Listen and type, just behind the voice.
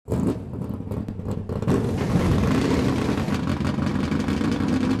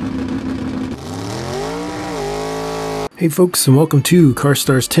Hey folks, and welcome to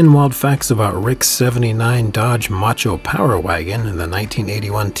CarStarz 10 Wild Facts about Rick's 79 Dodge Macho Power Wagon in the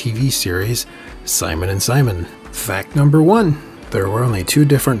 1981 TV series Simon & Simon. Fact number 1. There were only two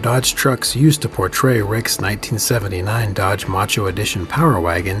different Dodge trucks used to portray Rick's 1979 Dodge Macho Edition Power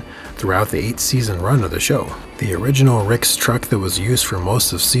Wagon throughout the 8-season run of the show. The original Rick's truck that was used for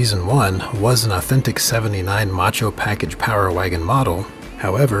most of Season 1 was an authentic 79 Macho Package Power Wagon model.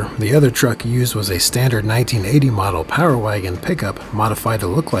 However, the other truck used was a standard 1980 model Power Wagon pickup modified to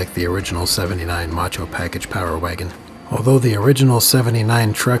look like the original 79 Macho Package Power Wagon. Although the original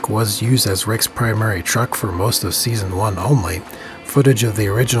 79 truck was used as Rick's primary truck for most of Season 1 only, footage of the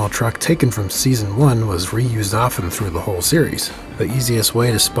original truck taken from Season 1 was reused often through the whole series. The easiest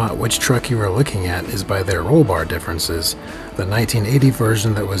way to spot which truck you are looking at is by their roll bar differences. The 1980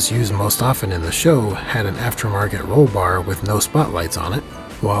 version that was used most often in the show had an aftermarket roll bar with no spotlights on it,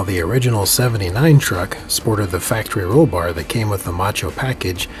 while the original 79 truck sported the factory roll bar that came with the Macho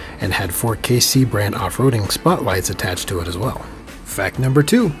package and had 4 KC brand off-roading spotlights attached to it as well. Fact number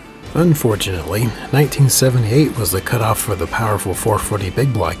 2. Unfortunately, 1978 was the cutoff for the powerful 440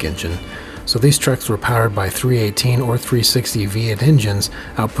 big block engine, so these trucks were powered by 318 or 360 V8 engines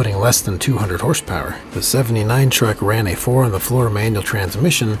outputting less than 200 horsepower. The 79 truck ran a 4-on-the-floor manual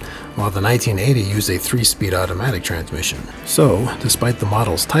transmission, while the 1980 used a 3-speed automatic transmission. So, despite the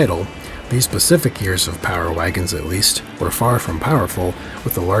model's title, these specific years of Power Wagons at least were far from powerful,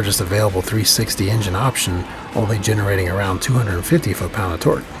 with the largest available 360 engine option only generating around 250 foot-pound of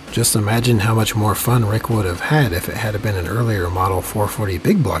torque. Just imagine how much more fun Rick would have had if it had been an earlier model 440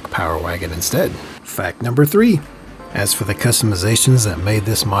 big block Power Wagon instead. Fact number 3. As for the customizations that made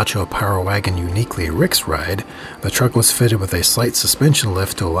this Macho Power Wagon uniquely Rick's ride, the truck was fitted with a slight suspension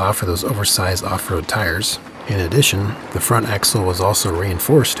lift to allow for those oversized off-road tires. In addition, the front axle was also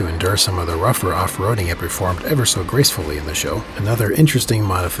reinforced to endure some of the rougher off-roading it performed ever so gracefully in the show. Another interesting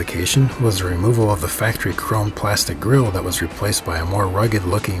modification was the removal of the factory chrome plastic grille that was replaced by a more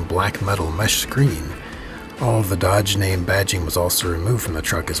rugged-looking black metal mesh screen. All of the Dodge name badging was also removed from the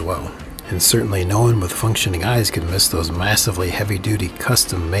truck as well. And certainly no one with functioning eyes could miss those massively heavy-duty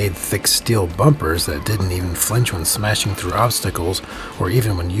custom-made thick steel bumpers that didn't even flinch when smashing through obstacles or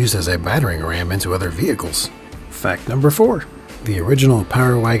even when used as a battering ram into other vehicles. Fact number 4. The original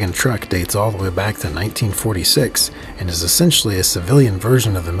Power Wagon truck dates all the way back to 1946 and is essentially a civilian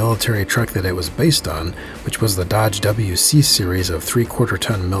version of the military truck that it was based on, which was the Dodge WC series of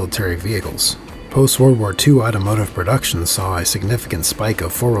 3/4-ton military vehicles. Post-World War II automotive production saw a significant spike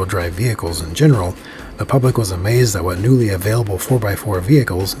of 4-wheel drive vehicles in general. The public was amazed at what newly available 4x4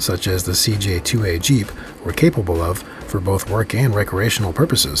 vehicles, such as the CJ2A Jeep, were capable of for both work and recreational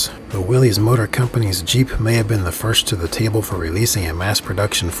purposes. The Willys Motor Company's Jeep may have been the first to the table for releasing a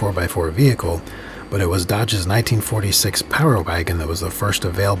mass-production 4x4 vehicle, but it was Dodge's 1946 Power Wagon that was the first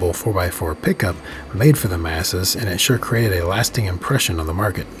available 4x4 pickup made for the masses, and it sure created a lasting impression on the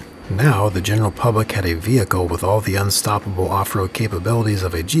market. Now, the general public had a vehicle with all the unstoppable off-road capabilities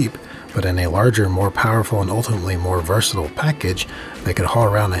of a Jeep, but in a larger, more powerful, and ultimately more versatile package that could haul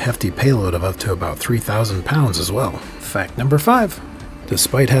around a hefty payload of up to about 3,000 pounds as well. Fact number 5.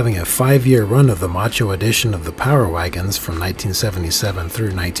 Despite having a 5-year run of the Macho edition of the Power Wagons from 1977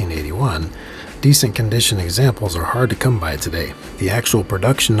 through 1981, decent condition examples are hard to come by today. The actual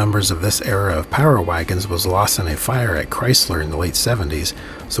production numbers of this era of Power Wagons was lost in a fire at Chrysler in the late 70s,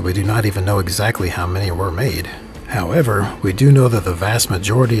 so we do not even know exactly how many were made. However, we do know that the vast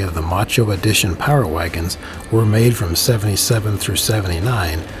majority of the Macho Edition Power Wagons were made from 77 through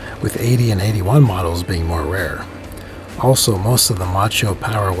 79, with 80 and 81 models being more rare. Also, most of the Macho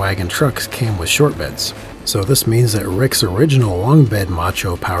Power Wagon trucks came with short beds. So this means that Rick's original long bed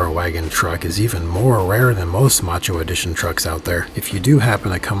Macho Power Wagon truck is even more rare than most Macho Edition trucks out there. If you do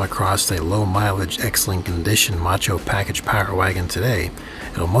happen to come across a low mileage, excellent condition Macho Package Power Wagon today,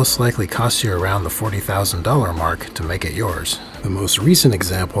 it'll most likely cost you around the $40,000 mark to make it yours. The most recent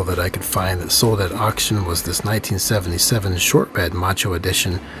example that I could find that sold at auction was this 1977 short bed Macho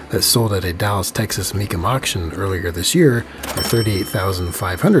Edition that sold at a Dallas, Texas Mecum auction earlier this year for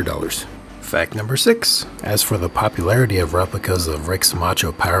 $38,500. Fact number 6. As for the popularity of replicas of Rick's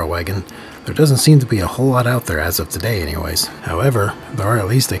Macho Power Wagon, there doesn't seem to be a whole lot out there as of today anyways. However, there are at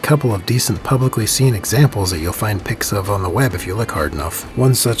least a couple of decent publicly seen examples that you'll find pics of on the web if you look hard enough.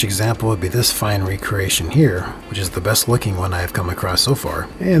 One such example would be this fine recreation here, which is the best looking one I have come across so far.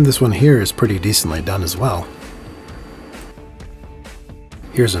 And this one here is pretty decently done as well.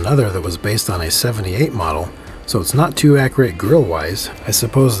 Here's another that was based on a 78 model, so it's not too accurate grill-wise. I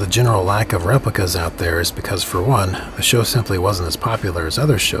suppose the general lack of replicas out there is because, for one, the show simply wasn't as popular as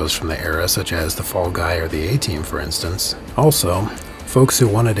other shows from the era, such as The Fall Guy or The A-Team, for instance. Also, folks who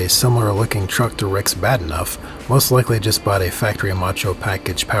wanted a similar looking truck to Rick's bad enough most likely just bought a factory Macho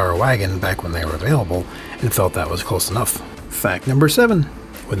package Power Wagon back when they were available and felt that was close enough. Fact number 7.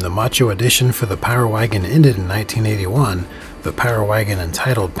 When the Macho edition for the Power Wagon ended in 1981, the Power Wagon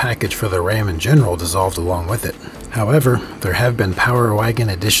entitled package for the Ram in general dissolved along with it. However, there have been Power Wagon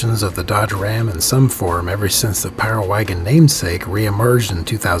editions of the Dodge Ram in some form ever since the Power Wagon namesake re-emerged in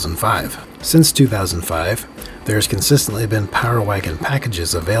 2005. Since 2005, there's consistently been Power Wagon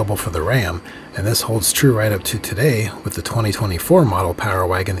packages available for the Ram, and this holds true right up to today with the 2024 model Power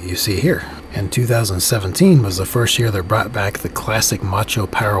Wagon that you see here. And 2017 was the first year that brought back the classic Macho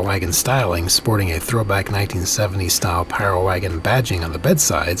Power Wagon styling, sporting a throwback 1970s style Power Wagon badging on the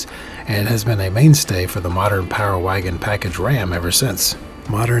bedsides, and it has been a mainstay for the modern Power Wagon package Ram ever since.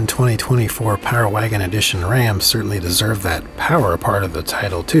 Modern 2024 Power Wagon Edition Rams certainly deserve that power part of the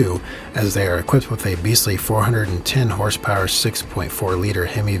title too, as they are equipped with a beastly 410 horsepower 6.4 liter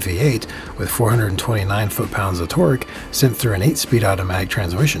Hemi V8 with 429 foot-pounds of torque sent through an 8-speed automatic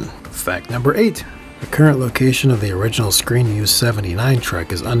transmission. Fact number 8. The current location of the original screen-used 79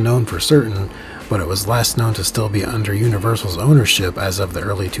 truck is unknown for certain, but it was last known to still be under Universal's ownership as of the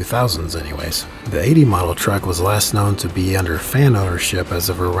early 2000s anyways. The 80 model truck was last known to be under fan ownership as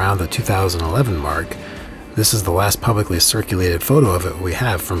of around the 2011 mark. This is the last publicly circulated photo of it we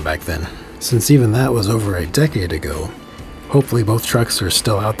have from back then. Since even that was over a decade ago, hopefully both trucks are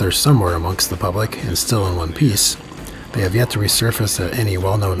still out there somewhere amongst the public and still in one piece. They have yet to resurface at any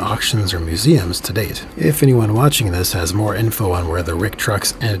well-known auctions or museums to date. If anyone watching this has more info on where the Rick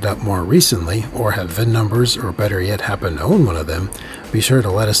trucks ended up more recently, or have VIN numbers, or better yet happen to own one of them, be sure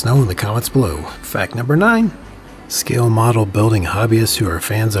to let us know in the comments below. Fact number 9. Scale model building hobbyists who are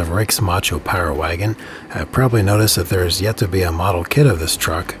fans of Rick's Macho Power Wagon have probably noticed that there is yet to be a model kit of this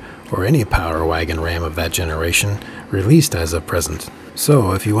truck, or any Power Wagon Ram of that generation, released as of present.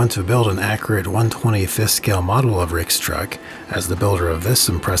 So, if you want to build an accurate 1/25th scale model of Rick's truck, as the builder of this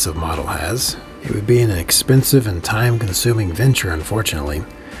impressive model has, it would be an expensive and time-consuming venture, unfortunately.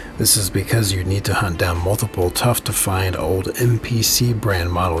 This is because you'd need to hunt down multiple tough-to-find old MPC brand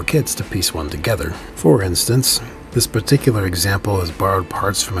model kits to piece one together. For instance, this particular example has borrowed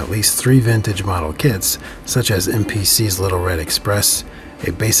parts from at least 3 vintage model kits, such as MPC's Little Red Express,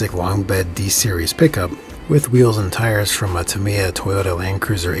 a basic long bed D-Series pickup, with wheels and tires from a Tamiya Toyota Land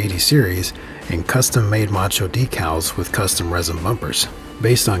Cruiser 80 series, and custom-made Macho decals with custom resin bumpers.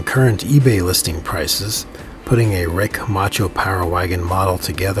 Based on current eBay listing prices, putting a Rick Macho Power Wagon model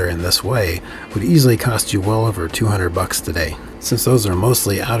together in this way would easily cost you well over $200 today. Since those are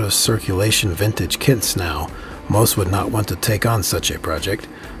mostly out-of-circulation vintage kits now, most would not want to take on such a project,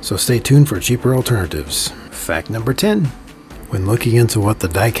 so stay tuned for cheaper alternatives. Fact number 10. When looking into what the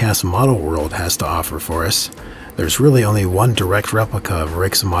diecast model world has to offer for us, there's really only one direct replica of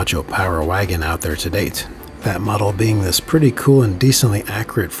Rick's Macho Power Wagon out there to date. That model being this pretty cool and decently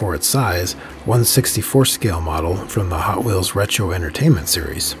accurate for its size 1/64 scale model from the Hot Wheels Retro Entertainment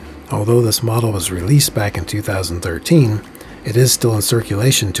series. Although this model was released back in 2013, it is still in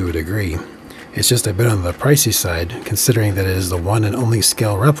circulation to a degree. It's just a bit on the pricey side, considering that it is the one and only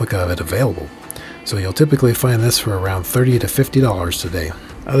scale replica of it available. So you'll typically find this for around $30 to $50 today.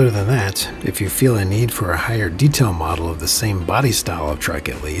 Other than that, if you feel a need for a higher detail model of the same body style of truck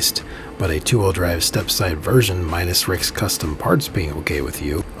at least, but a 2-wheel drive step-side version minus Rick's custom parts being okay with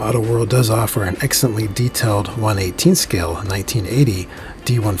you, Auto World does offer an excellently detailed 1/18 scale 1980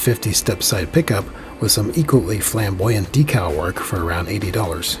 D150 step-side pickup with some equally flamboyant decal work for around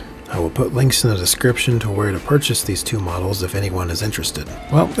 $80. I will put links in the description to where to purchase these 2 models if anyone is interested.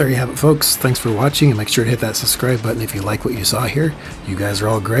 Well, there you have it, folks. Thanks for watching, and make sure to hit that subscribe button if you like what you saw here. You guys are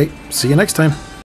all great. See you next time.